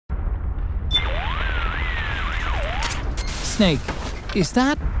Snake, is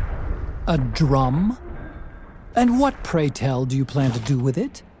that a drum? And what, pray tell, do you plan to do with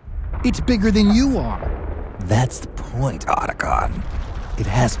it? It's bigger than you are. That's the point, Otacon. It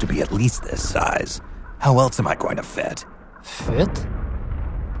has to be at least this size. How else am I going to fit? Fit?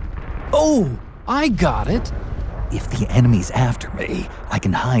 Oh, I got it. If the enemy's after me, I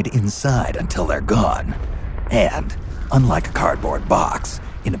can hide inside until they're gone. And, unlike a cardboard box,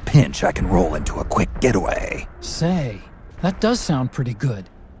 in a pinch I can roll into a quick getaway. Say, that does sound pretty good.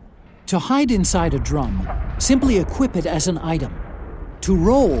 To hide inside a drum, simply equip it as an item. To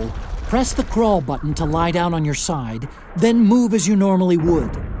roll, press the crawl button to lie down on your side, then move as you normally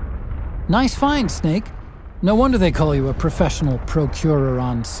would. Nice find, Snake. No wonder they call you a professional procurer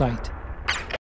on site.